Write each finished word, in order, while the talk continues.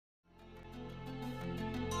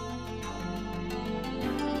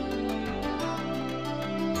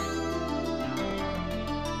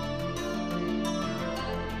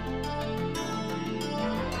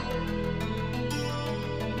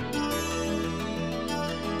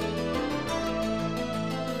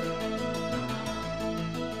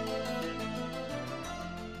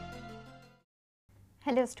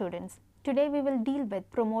Hello students, today we will deal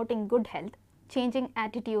with promoting good health, changing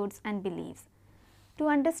attitudes and beliefs. To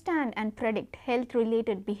understand and predict health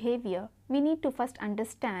related behavior, we need to first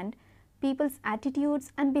understand people's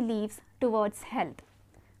attitudes and beliefs towards health.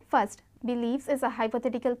 First, beliefs is a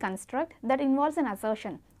hypothetical construct that involves an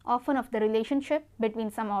assertion, often of the relationship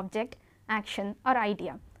between some object, action or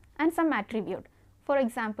idea and some attribute. For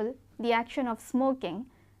example, the action of smoking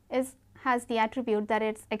has the attribute that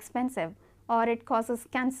it's expensive or it causes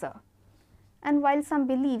cancer. And while some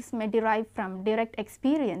beliefs may derive from direct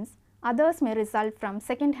experience, others may result from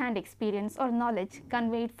second-hand experience or knowledge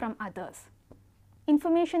conveyed from others.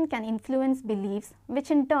 Information can influence beliefs,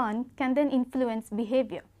 which in turn can then influence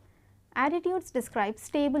behavior. Attitudes describe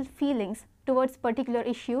stable feelings towards particular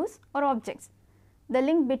issues or objects. The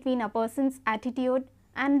link between a person's attitude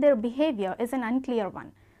and their behavior is an unclear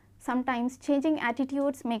one. Sometimes changing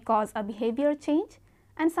attitudes may cause a behavior change,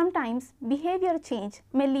 and sometimes behavior change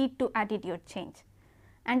may lead to attitude change.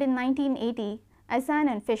 And in 1980, Azan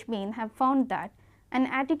and Fishbein have found that an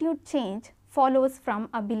attitude change follows from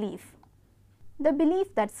a belief. The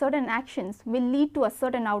belief that certain actions will lead to a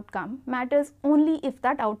certain outcome matters only if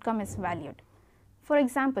that outcome is valued. For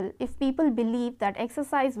example, if people believe that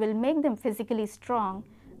exercise will make them physically strong,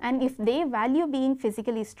 and if they value being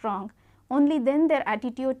physically strong, only then their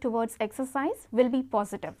attitude towards exercise will be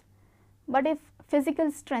positive. But if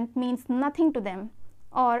physical strength means nothing to them,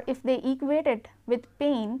 or if they equate it with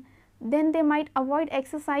pain, then they might avoid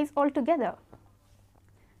exercise altogether.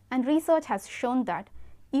 And research has shown that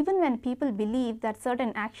even when people believe that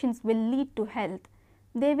certain actions will lead to health,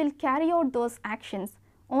 they will carry out those actions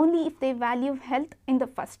only if they value health in the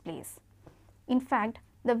first place. In fact,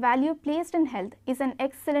 the value placed in health is an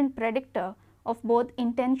excellent predictor of both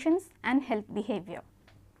intentions and health behavior.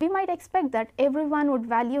 We might expect that everyone would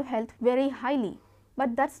value health very highly,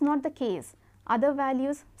 but that's not the case. Other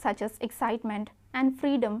values such as excitement and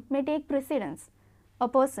freedom may take precedence. A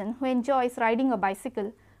person who enjoys riding a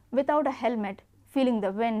bicycle without a helmet, feeling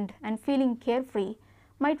the wind and feeling carefree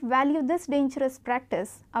might value this dangerous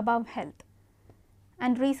practice above health.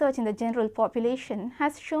 And research in the general population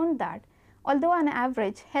has shown that although on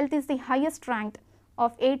average health is the highest ranked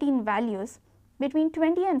of 18 values, between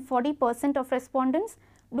 20 and 40% of respondents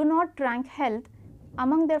do not rank health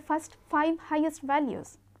among their first 5 highest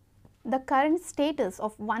values. The current status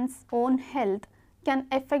of one's own health can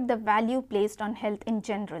affect the value placed on health in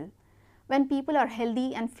general. When people are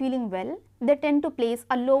healthy and feeling well, they tend to place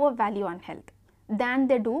a lower value on health than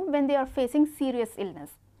they do when they are facing serious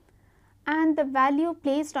illness. And the value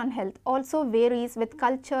placed on health also varies with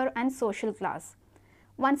culture and social class.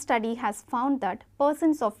 One study has found that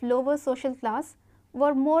persons of lower social class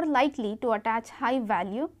were more likely to attach high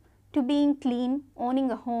value to being clean, owning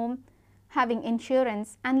a home, having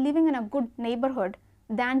insurance and living in a good neighborhood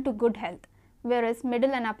than to good health, whereas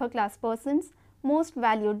middle and upper class persons most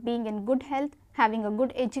valued being in good health, having a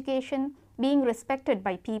good education, being respected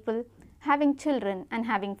by people, having children and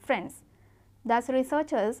having friends. Thus,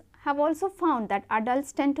 researchers have also found that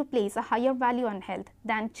adults tend to place a higher value on health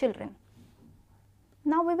than children.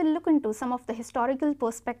 Now we will look into some of the historical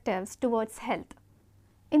perspectives towards health.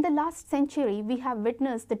 In the last century, we have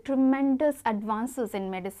witnessed the tremendous advances in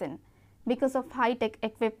medicine. Because of high-tech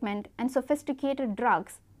equipment and sophisticated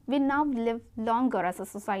drugs, we now live longer as a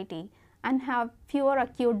society and have fewer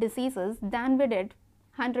acute diseases than we did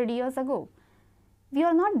 100 years ago. We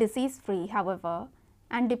are not disease-free, however,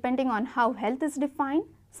 and depending on how health is defined,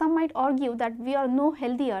 some might argue that we are no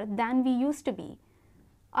healthier than we used to be.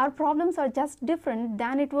 Our problems are just different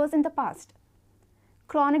than it was in the past.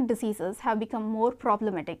 Chronic diseases have become more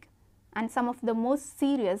problematic, and some of the most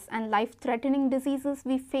serious and life-threatening diseases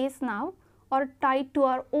we face now are tied to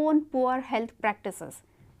our own poor health practices.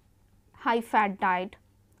 High-fat diet,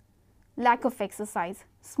 lack of exercise,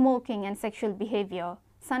 smoking and sexual behavior,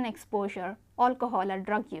 sun exposure, alcohol or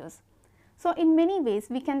drug use. So in many ways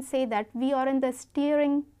we can say that we are in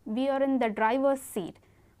the driver's seat.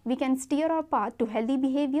 We can steer our path to healthy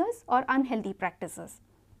behaviors or unhealthy practices.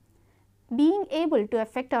 Being able to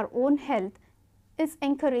affect our own health is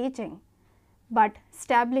encouraging, but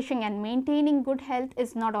establishing and maintaining good health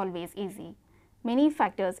is not always easy. Many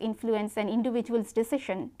factors influence an individual's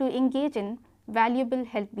decision to engage in valuable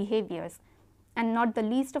health behaviors, and not the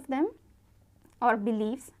least of them are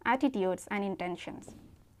beliefs, attitudes and intentions.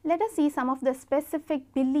 Let us see some of the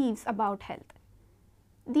specific beliefs about health.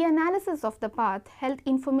 The analysis of the path health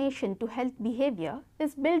information to health behavior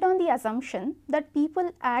is built on the assumption that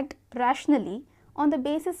people act rationally on the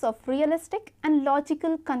basis of realistic and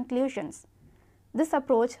logical conclusions. This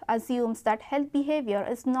approach assumes that health behavior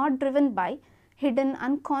is not driven by hidden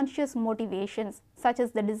unconscious motivations such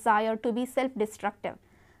as the desire to be self-destructive.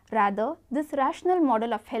 Rather, this rational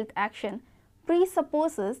model of health action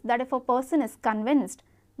presupposes that if a person is convinced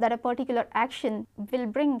that a particular action will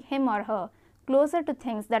bring him or her closer to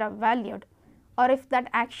things that are valued, or if that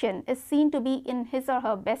action is seen to be in his or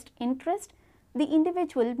her best interest, the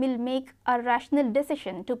individual will make a rational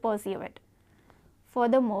decision to pursue it.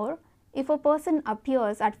 Furthermore, if a person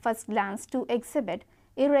appears at first glance to exhibit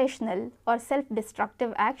irrational or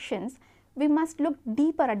self-destructive actions, we must look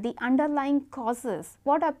deeper at the underlying causes.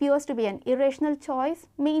 What appears to be an irrational choice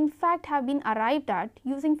may in fact have been arrived at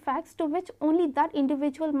using facts to which only that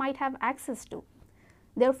individual might have access to.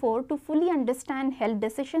 Therefore, to fully understand health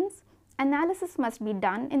decisions, analysis must be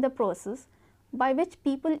done in the process by which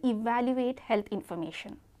people evaluate health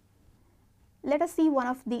information. Let us see one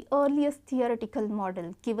of the earliest theoretical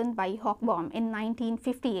models given by Hochbaum in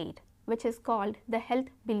 1958, which is called the health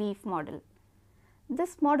belief model.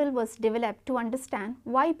 This model was developed to understand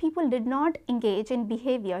why people did not engage in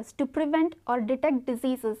behaviors to prevent or detect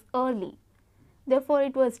diseases early. Therefore,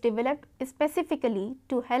 it was developed specifically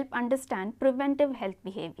to help understand preventive health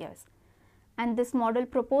behaviors. And this model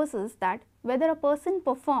proposes that whether a person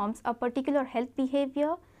performs a particular health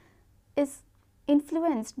behavior is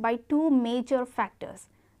influenced by two major factors: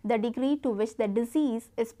 the degree to which the disease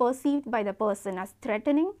is perceived by the person as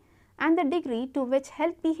threatening, and the degree to which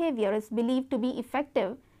health behavior is believed to be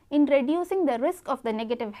effective in reducing the risk of the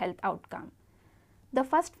negative health outcome. The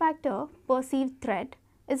first factor, perceived threat,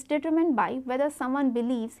 is determined by whether someone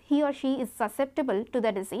believes he or she is susceptible to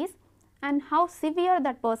the disease and how severe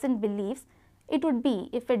that person believes it would be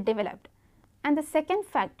if it developed. And the second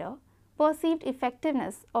factor, perceived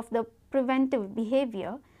effectiveness of the preventive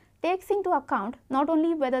behavior, takes into account not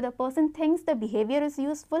only whether the person thinks the behavior is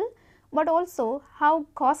useful, but also how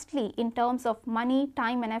costly in terms of money,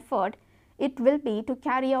 time and effort it will be to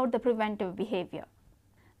carry out the preventive behavior.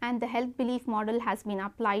 And the health belief model has been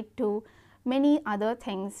applied to many other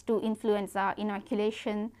things, to influenza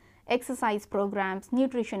inoculation, exercise programs,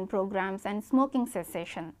 nutrition programs and smoking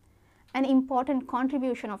cessation. An important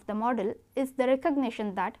contribution of the model is the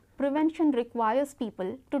recognition that prevention requires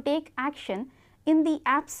people to take action in the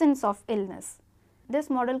absence of illness. This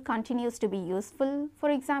model continues to be useful, for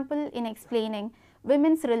example, in explaining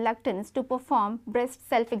women's reluctance to perform breast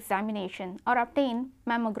self-examination or obtain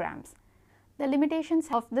mammograms. The limitations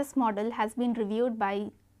of this model has been reviewed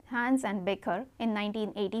by Hans and Becker in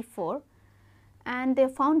 1984, and they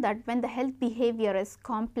found that when the health behavior is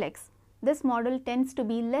complex, this model tends to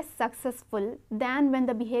be less successful than when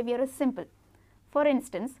the behavior is simple. For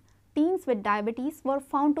instance, teens with diabetes were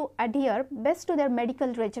found to adhere best to their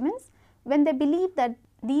medical regimens when they believed that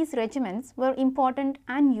these regimens were important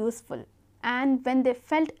and useful, and when they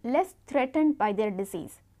felt less threatened by their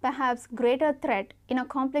disease. Perhaps greater threat in a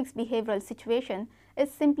complex behavioral situation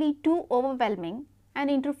is simply too overwhelming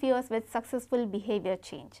and interferes with successful behavior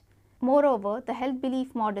change. Moreover, the health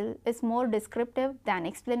belief model is more descriptive than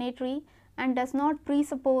explanatory and does not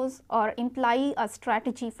presuppose or imply a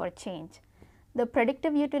strategy for change. The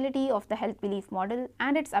predictive utility of the health belief model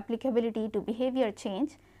and its applicability to behavior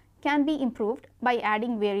change can be improved by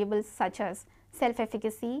adding variables such as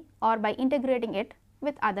self-efficacy or by integrating it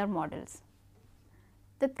with other models.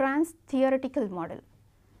 The trans-theoretical model.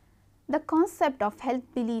 The concept of health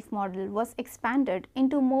belief model was expanded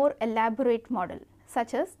into more elaborate model,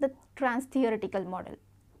 such as the trans-theoretical model,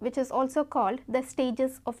 which is also called the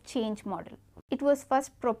stages of change model. It was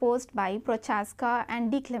first proposed by Prochaska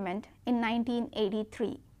and De Clement in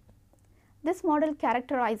 1983. This model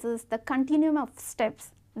characterizes the continuum of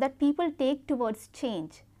steps that people take towards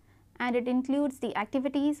change, and it includes the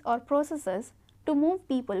activities or processes to move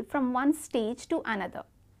people from one stage to another.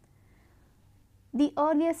 The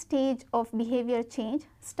earliest stage of behavior change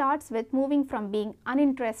starts with moving from being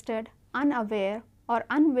uninterested, unaware or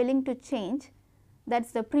unwilling to change, that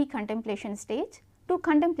is the pre-contemplation stage, to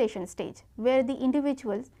contemplation stage, where the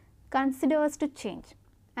individual considers to change.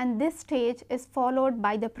 And this stage is followed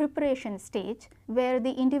by the preparation stage, where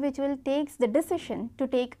the individual takes the decision to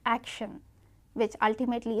take action, which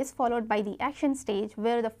ultimately is followed by the action stage,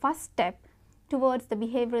 where the first step towards the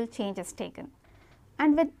behavioral change is taken.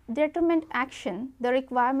 And with determined action, the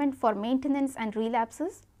requirement for maintenance and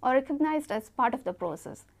relapses are recognized as part of the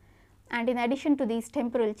process. And in addition to these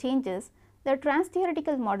temporal changes, the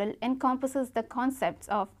trans-theoretical model encompasses the concepts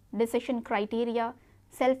of decision criteria,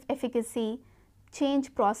 self-efficacy,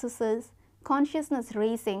 change processes, consciousness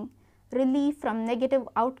raising, relief from negative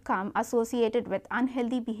outcome associated with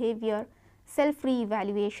unhealthy behavior,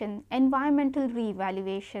 self-re-evaluation, environmental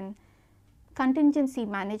re-evaluation, contingency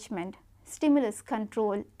management, stimulus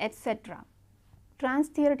control, etc.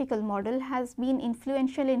 trans-theoretical model has been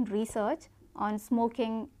influential in research on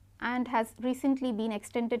smoking and has recently been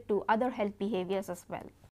extended to other health behaviors as well.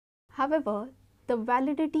 However, the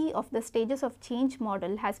validity of the stages of change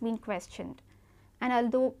model has been questioned, and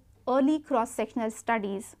although early cross-sectional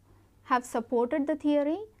studies have supported the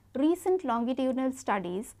theory, recent longitudinal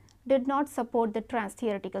studies did not support the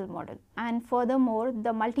trans-theoretical model. And furthermore,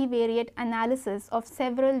 the multivariate analysis of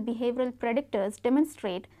several behavioral predictors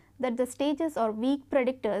demonstrate that the stages are weak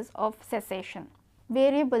predictors of cessation.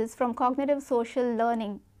 Variables from cognitive social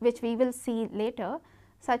learning, which we will see later,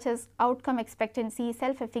 such as outcome expectancy,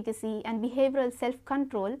 self-efficacy and behavioral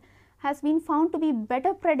self-control, has been found to be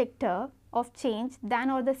better predictor of change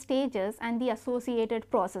than are the stages and the associated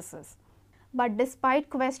processes. But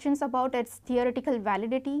despite questions about its theoretical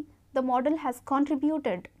validity, the model has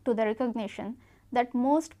contributed to the recognition that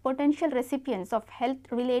most potential recipients of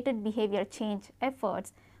health-related behavior change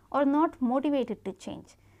efforts are not motivated to change.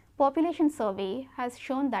 Population survey has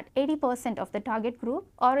shown that 80% of the target group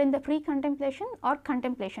are in the pre-contemplation or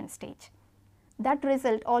contemplation stage. That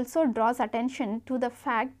result also draws attention to the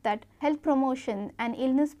fact that health promotion and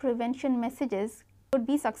illness prevention messages could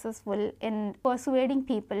be successful in persuading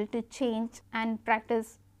people to change and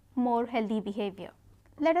practice more healthy behavior.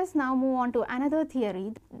 Let us now move on to another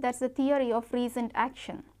theory, that's the theory of reasoned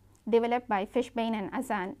action, developed by Fishbein and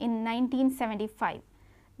Azan in 1975.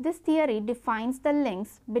 This theory defines the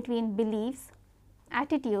links between beliefs,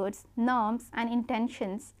 attitudes, norms and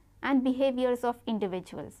intentions and behaviors of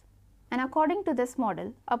individuals. And according to this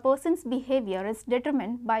model, a person's behavior is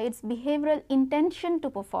determined by its behavioral intention to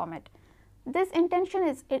perform it. This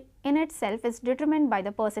intention in itself is determined by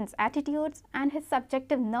the person's attitudes and his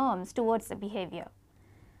subjective norms towards the behavior.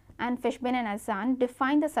 And Fishbein and Azan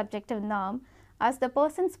define the subjective norm as the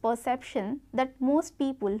person's perception that most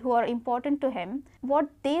people who are important to him, what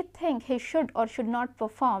they think he should or should not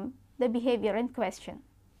perform the behavior in question.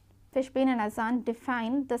 Fishbein and Azan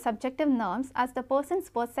define the subjective norms as the person's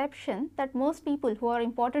perception that most people who are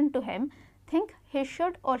important to him think he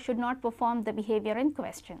should or should not perform the behavior in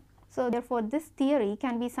question. So therefore, this theory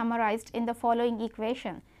can be summarized in the following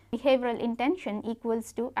equation: behavioral intention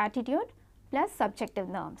equals to attitude plus subjective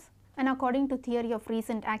norms. And according to theory of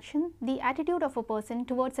reasoned action, the attitude of a person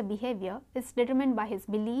towards a behavior is determined by his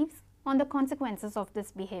beliefs on the consequences of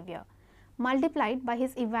this behavior, multiplied by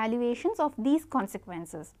his evaluations of these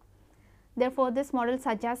consequences. Therefore, this model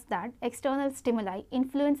suggests that external stimuli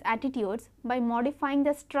influence attitudes by modifying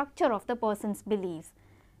the structure of the person's beliefs.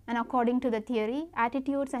 And according to the theory,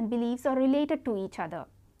 attitudes and beliefs are related to each other.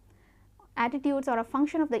 Attitudes are a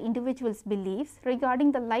function of the individual's beliefs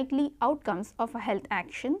regarding the likely outcomes of a health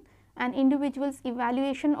action and individual's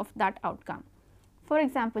evaluation of that outcome. For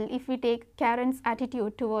example, if we take Karen's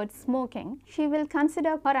attitude towards smoking, she will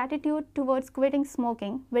consider her attitude towards quitting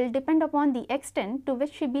smoking will depend upon the extent to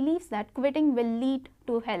which she believes that quitting will lead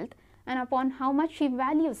to health and upon how much she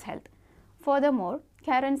values health. Furthermore,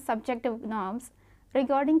 Karen's subjective norms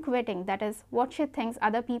regarding quitting, that is, what she thinks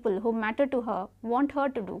other people who matter to her want her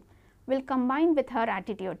to do, will combine with her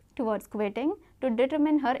attitude towards quitting to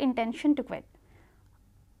determine her intention to quit.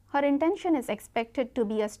 Her intention is expected to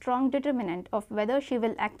be a strong determinant of whether she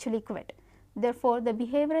will actually quit. Therefore, the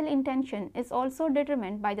behavioral intention is also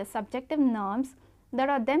determined by the subjective norms that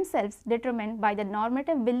are themselves determined by the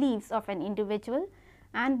normative beliefs of an individual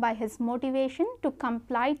and by his motivation to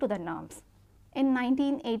comply to the norms. In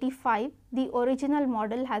 1985, the original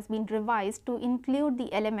model has been revised to include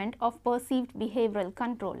the element of perceived behavioral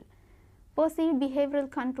control. Perceived behavioral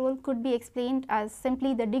control could be explained as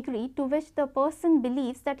simply the degree to which the person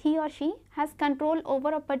believes that he or she has control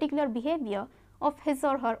over a particular behavior of his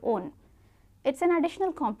or her own. It is an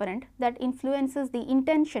additional component that influences the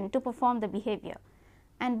intention to perform the behavior,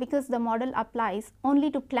 and because the model applies only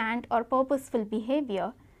to planned or purposeful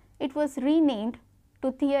behavior, it was renamed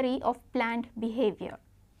to theory of planned behavior.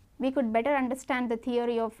 We could better understand the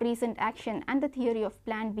theory of reasoned action and the theory of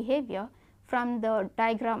planned behavior from the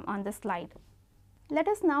diagram on the slide. Let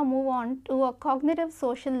us now move on to a cognitive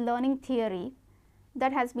social learning theory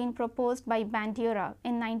that has been proposed by Bandura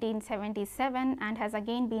in 1977 and has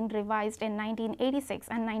again been revised in 1986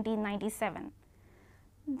 and 1997.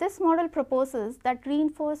 This model proposes that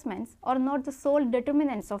reinforcements are not the sole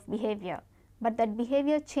determinants of behavior, but that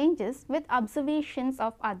behavior changes with observations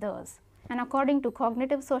of others. And according to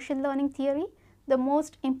cognitive social learning theory, the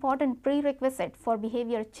most important prerequisite for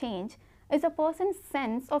behavior change is a person's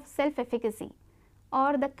sense of self-efficacy,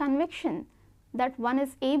 or the conviction that one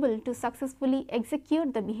is able to successfully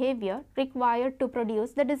execute the behavior required to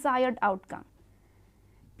produce the desired outcome.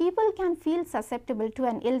 People can feel susceptible to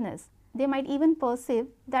an illness They might even perceive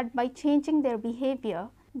that by changing their behavior,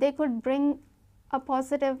 they could bring a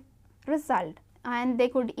positive result, and they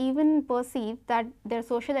could even perceive that their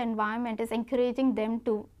social environment is encouraging them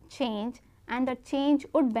to change and that change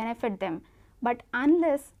would benefit them. But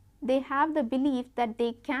unless they have the belief that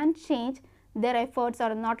they can change, their efforts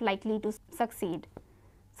are not likely to succeed.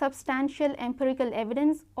 Substantial empirical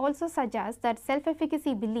evidence also suggests that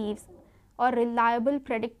self-efficacy beliefs are reliable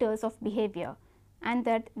predictors of behavior and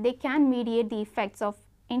that they can mediate the effects of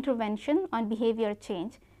intervention on behavior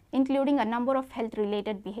change, including a number of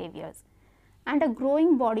health-related behaviors. And a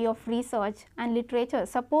growing body of research and literature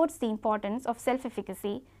supports the importance of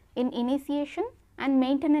self-efficacy in initiation and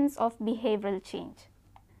maintenance of behavioral change.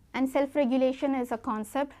 And self-regulation is a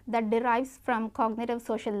concept that derives from cognitive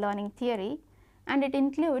social learning theory, and it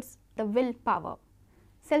includes the willpower.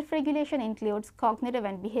 Self-regulation includes cognitive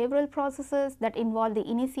and behavioral processes that involve the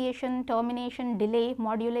initiation, termination, delay,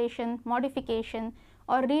 modulation, modification,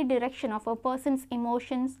 or redirection of a person's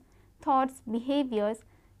emotions, thoughts, behaviors,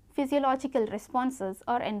 physiological responses,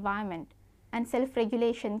 or environment. And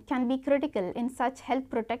self-regulation can be critical in such health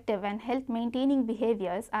protective and health maintaining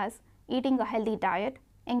behaviors as eating a healthy diet,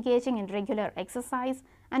 engaging in regular exercise,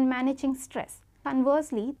 and managing stress.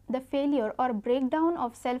 Conversely, the failure or breakdown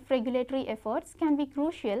of self-regulatory efforts can be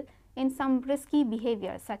crucial in some risky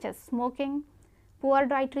behaviors such as smoking, poor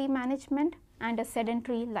dietary management, and a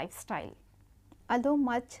sedentary lifestyle. Although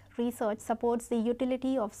much research supports the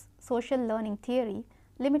utility of social learning theory,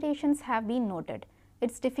 limitations have been noted.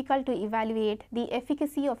 It's difficult to evaluate the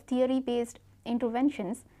efficacy of theory-based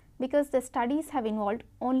interventions because the studies have involved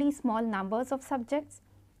only small numbers of subjects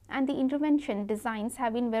and the intervention designs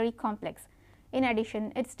have been very complex. In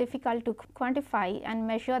addition, it's difficult to quantify and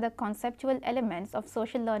measure the conceptual elements of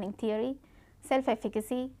social learning theory,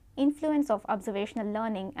 self-efficacy, influence of observational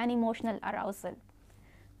learning, and emotional arousal.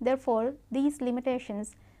 Therefore, these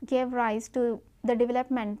limitations gave rise to the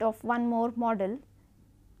development of one more model,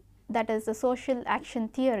 that is the social action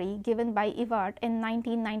theory given by Ewart in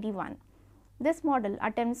 1991. This model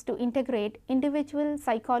attempts to integrate individual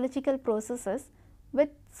psychological processes with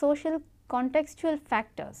social contextual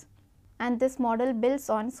factors. And this model builds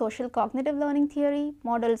on social cognitive learning theory,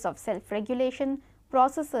 models of self-regulation,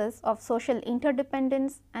 processes of social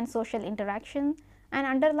interdependence and social interaction, and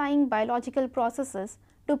underlying biological processes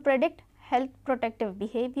to predict health protective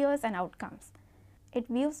behaviors and outcomes. It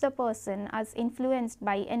views the person as influenced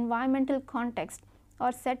by environmental context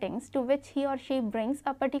or settings to which he or she brings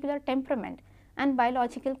a particular temperament and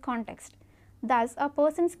biological context. Thus, a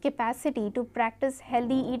person's capacity to practice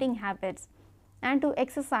healthy eating habits and to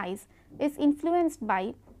exercise is influenced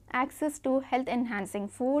by access to health enhancing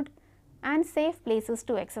food and safe places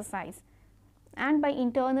to exercise, and by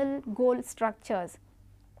internal goal structures,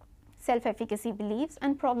 self-efficacy beliefs,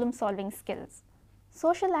 and problem solving skills.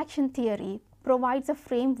 Social action theory provides a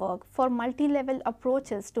framework for multi-level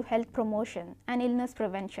approaches to health promotion and illness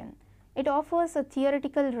prevention. It offers a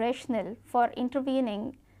theoretical rationale for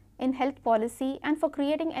intervening in health policy and for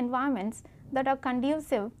creating environments that are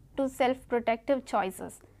conducive to self-protective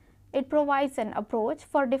choices. It provides an approach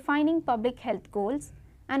for defining public health goals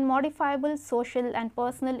and modifiable social and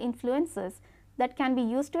personal influences that can be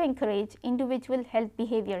used to encourage individual health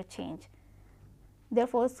behavior change.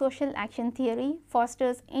 Therefore, social action theory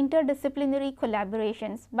fosters interdisciplinary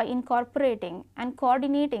collaborations by incorporating and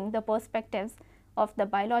coordinating the perspectives of the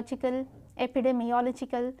biological,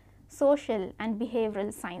 epidemiological, social, and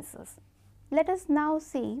behavioral sciences. Let us now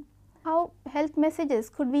see how health messages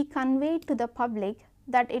could be conveyed to the public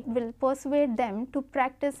that it will persuade them to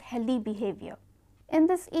practice healthy behavior. In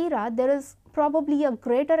this era, there is probably a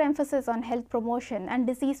greater emphasis on health promotion and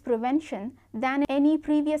disease prevention than any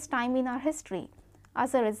previous time in our history.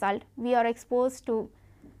 As a result, we are exposed to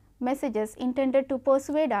messages intended to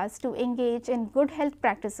persuade us to engage in good health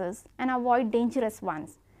practices and avoid dangerous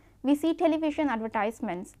ones. We see television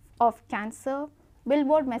advertisements of cancer,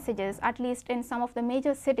 billboard messages, at least in some of the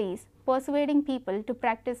major cities, persuading people to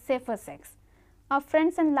practice safer sex. Our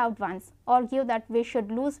friends and loved ones argue that we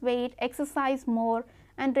should lose weight, exercise more,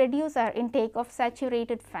 and reduce our intake of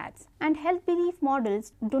saturated fats. And health belief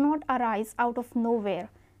models do not arise out of nowhere.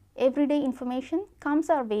 Everyday information comes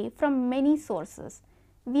our way from many sources.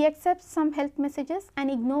 We accept some health messages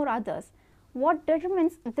and ignore others. What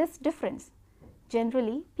determines this difference?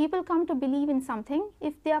 Generally, people come to believe in something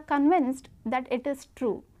if they are convinced that it is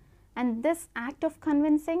true, and this act of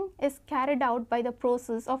convincing is carried out by the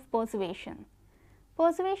process of persuasion.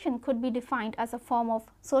 Persuasion could be defined as a form of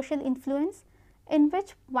social influence in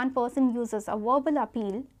which one person uses a verbal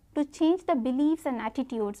appeal to change the beliefs and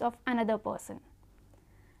attitudes of another person.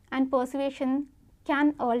 And persuasion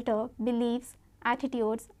can alter beliefs,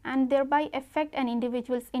 attitudes, and thereby affect an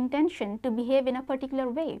individual's intention to behave in a particular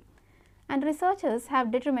way. And researchers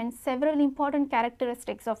have determined several important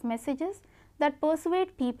characteristics of messages that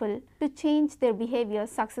persuade people to change their behavior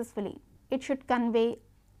successfully. It should convey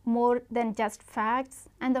more than just facts,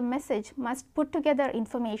 and the message must put together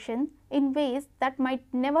information in ways that might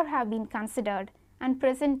never have been considered and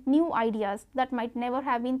present new ideas that might never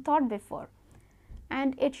have been thought before.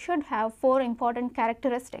 And it should have 4 important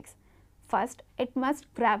characteristics. First, it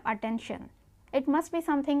must grab attention. It must be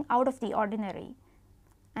something out of the ordinary.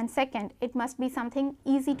 And second, it must be something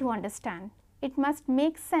easy to understand. It must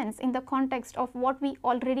make sense in the context of what we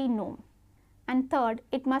already know. And third,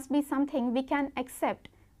 it must be something we can accept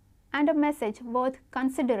and a message worth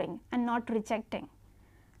considering and not rejecting.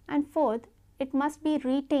 And fourth, it must be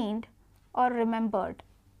retained or remembered.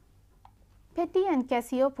 Petty and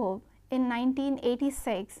Cassiopov in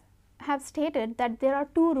 1986 have stated that there are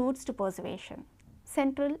 2 routes to persuasion,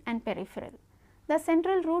 central and peripheral. The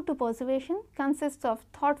central route to persuasion consists of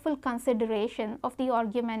thoughtful consideration of the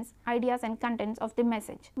arguments, ideas and contents of the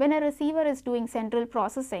message. When a receiver is doing central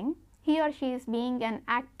processing, he or she is being an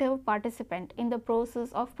active participant in the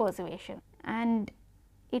process of persuasion, and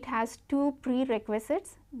it has 2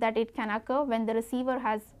 prerequisites that it can occur when the receiver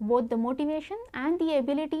has both the motivation and the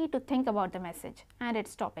ability to think about the message and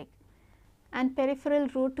its topic. And peripheral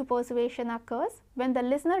route to persuasion occurs when the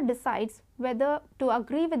listener decides whether to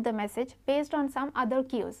agree with the message based on some other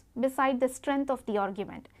cues beside the strength of the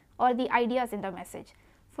argument or the ideas in the message.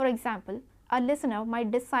 For example, a listener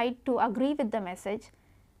might decide to agree with the message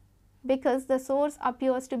because the source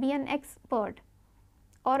appears to be an expert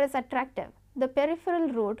or is attractive. The peripheral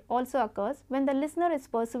route also occurs when the listener is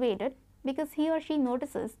persuaded because he or she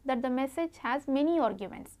notices that the message has many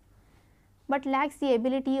arguments but lacks the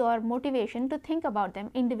ability or motivation to think about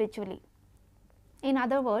them individually. In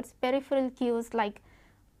other words, peripheral cues like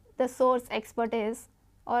the source expertise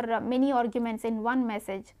or many arguments in one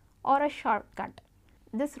message or a shortcut.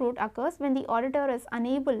 This route occurs when the auditor is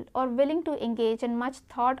unable or willing to engage in much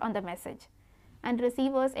thought on the message, and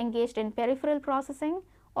receivers engaged in peripheral processing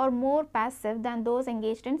are more passive than those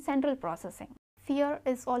engaged in central processing. Fear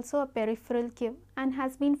is also a peripheral cue and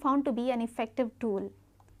has been found to be an effective tool.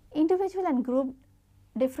 Individual and group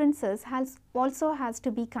differences also has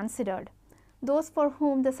to be considered. Those for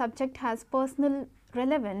whom the subject has personal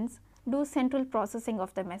relevance do central processing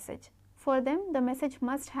of the message. For them, the message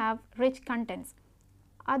must have rich contents.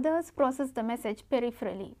 Others process the message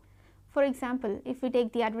peripherally. For example, if we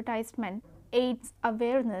take the advertisement AIDS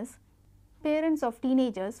awareness, parents of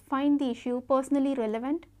teenagers find the issue personally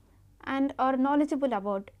relevant and are knowledgeable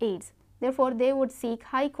about AIDS. Therefore, they would seek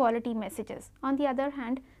high quality messages. On the other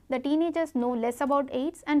hand, the teenagers know less about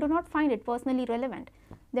AIDS and do not find it personally relevant.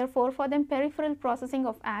 Therefore, for them, peripheral processing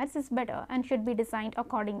of ads is better and should be designed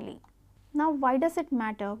accordingly. Now, why does it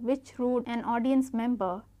matter which route an audience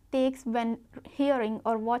member takes when hearing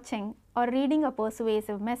or watching or reading a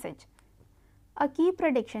persuasive message? A key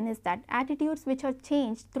prediction is that attitudes which are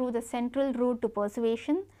changed through the central route to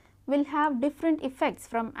persuasion will have different effects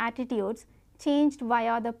from attitudes changed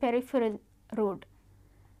via the peripheral route.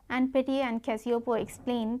 And Petty and Cassiopov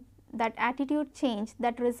explain that attitude change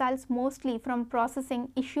that results mostly from processing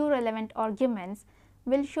issue relevant arguments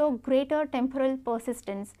will show greater temporal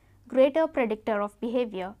persistence, greater predictor of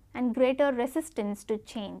behavior and greater resistance to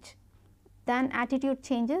change than attitude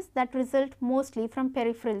changes that result mostly from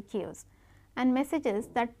peripheral cues. And messages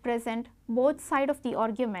that present both sides of the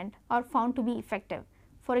argument are found to be effective.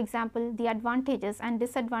 For example, the advantages and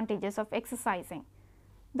disadvantages of exercising.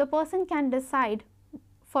 The person can decide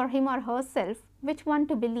for him or herself which one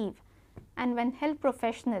to believe, and when health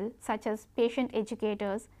professionals such as patient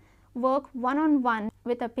educators work one-on-one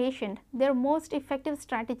with a patient, their most effective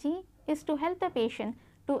strategy is to help the patient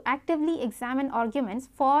to actively examine arguments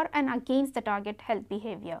for and against the target health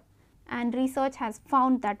behavior. And research has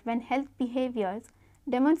found that when health behaviors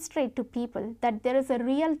demonstrate to people that there is a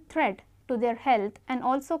real threat to their health and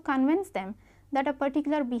also convince them that a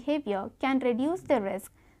particular behavior can reduce the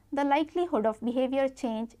risk, the likelihood of behavior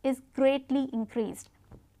change is greatly increased.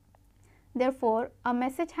 Therefore, a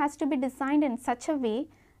message has to be designed in such a way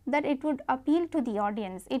that it would appeal to the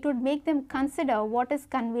audience, it would make them consider what is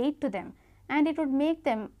conveyed to them, and it would make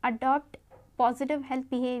them adopt positive health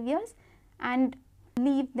behaviors and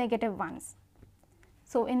leave negative ones.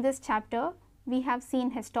 So, in this chapter, we have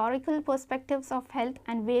seen historical perspectives of health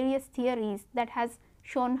and various theories that has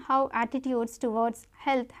shown how attitudes towards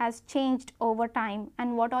health has changed over time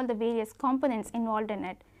and what all the various components involved in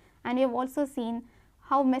it. And we have also seen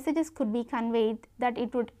how messages could be conveyed that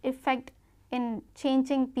it would affect in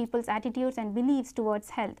changing people's attitudes and beliefs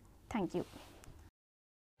towards health. Thank you.